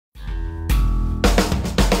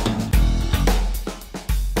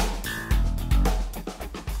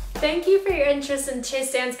Thank you for your interest in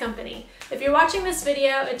Chace Dance Company. If you're watching this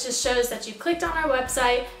video, it just shows that you clicked on our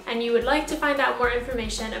website and you would like to find out more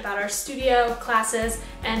information about our studio, classes,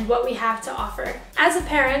 and what we have to offer. As a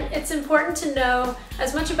parent, it's important to know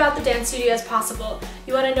as much about the dance studio as possible.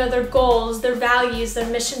 You want to know their goals, their values, their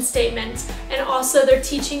mission statement, and also their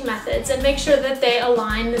teaching methods, and make sure that they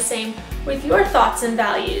align the same with your thoughts and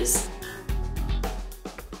values.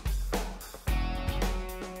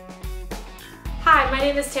 Hi, my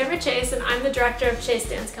name is Chace and I'm the director of Chace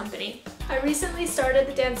Dance Company. I recently started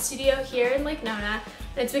the dance studio here in Lake Nona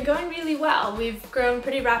and it's been going really well. We've grown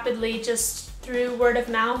pretty rapidly just through word of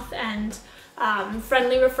mouth and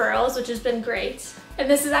friendly referrals, which has been great. And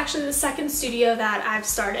this is actually the second studio that I've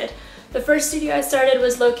started. The first studio I started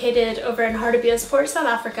was located over in Hartbeespoort, South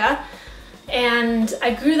Africa, and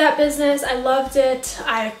I grew that business. I loved it.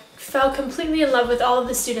 I fell completely in love with all of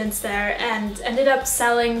the students there and ended up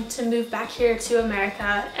selling to move back here to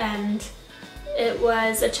America, and it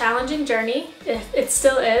was a challenging journey. It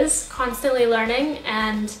still is, constantly learning,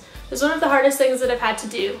 and it was one of the hardest things that I've had to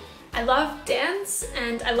do. I love dance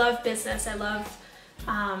and I love business. I love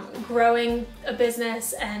growing a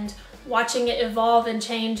business and watching it evolve and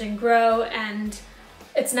change and grow, and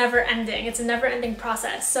it's never ending. It's a never ending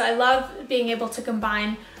process. So I love being able to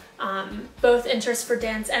combine both interests for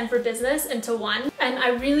dance and for business into one. And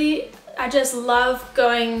I just love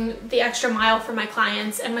going the extra mile for my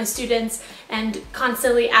clients and my students and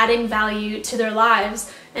constantly adding value to their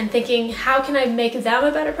lives and thinking, how can I make them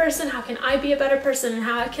a better person? How can I be a better person? And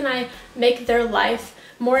how can I make their life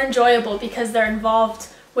more enjoyable because they're involved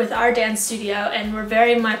with our dance studio and we're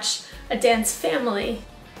very much a dance family.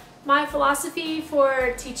 My philosophy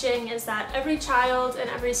for teaching is that every child and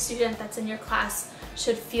every student that's in your class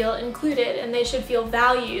should feel included and they should feel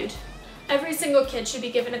valued. Every single kid should be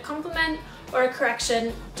given a compliment or a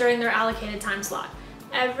correction during their allocated time slot.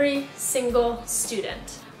 Every single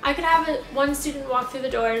student. I could have one student walk through the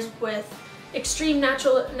doors with extreme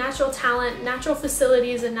natural talent, natural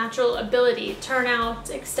facilities, and natural ability, turnout,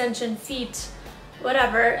 extension, feet,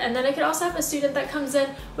 whatever, and then I could also have a student that comes in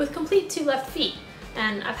with complete 2 left feet.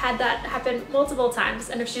 And I've had that happen multiple times,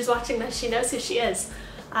 and if she's watching this, she knows who she is.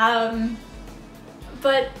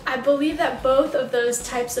 But I believe that both of those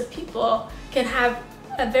types of people can have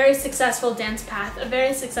a very successful dance path, a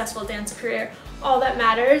very successful dance career. All that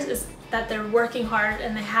matters is that they're working hard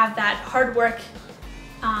and they have that hard work,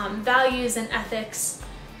 values and ethics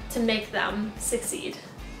to make them succeed.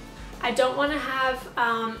 I don't want to have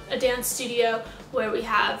a dance studio where we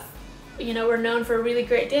have, we're known for a really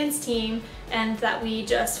great dance team and that we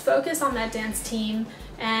just focus on that dance team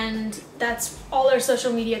and that's all our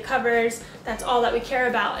social media covers, that's all that we care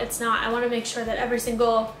about. It's not. I want to make sure that every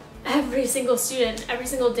single student, every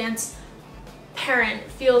single dance parent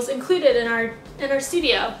feels included in our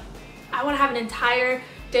studio. I want to have an entire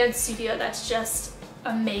dance studio that's just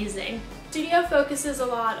amazing. Studio focuses a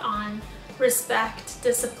lot on respect,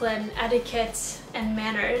 discipline, etiquette, and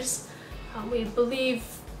manners. We believe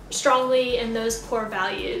strongly in those core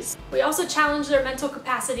values. We also challenge their mental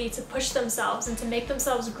capacity to push themselves and to make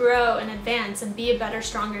themselves grow and advance and be a better,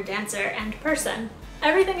 stronger dancer and person.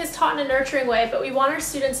 Everything is taught in a nurturing way, but we want our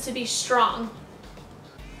students to be strong.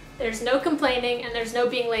 There's no complaining and there's no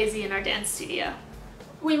being lazy in our dance studio.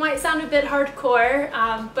 We might sound a bit hardcore,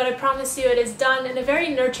 but I promise you it is done in a very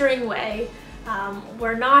nurturing way.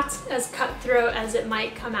 We're not as cutthroat as it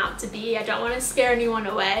might come out to be. I don't want to scare anyone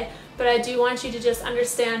away, but I do want you to just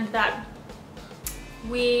understand that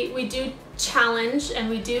we do challenge and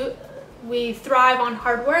we thrive on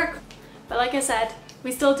hard work, but like I said,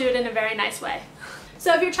 we still do it in a very nice way.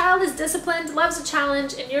 So if your child is disciplined, loves a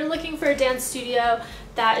challenge, and you're looking for a dance studio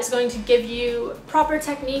that is going to give you proper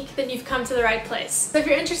technique, then you've come to the right place. So if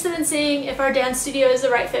you're interested in seeing if our dance studio is the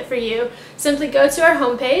right fit for you, simply go to our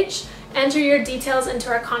homepage, enter your details into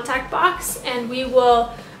our contact box, and we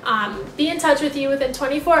will be in touch with you within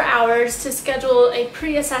 24 hours to schedule a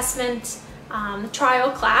pre-assessment trial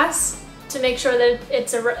class to make sure that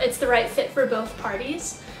it's the right fit for both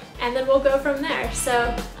parties. And then we'll go from there.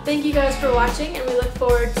 So thank you guys for watching, and we look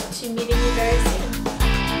forward to meeting you very soon.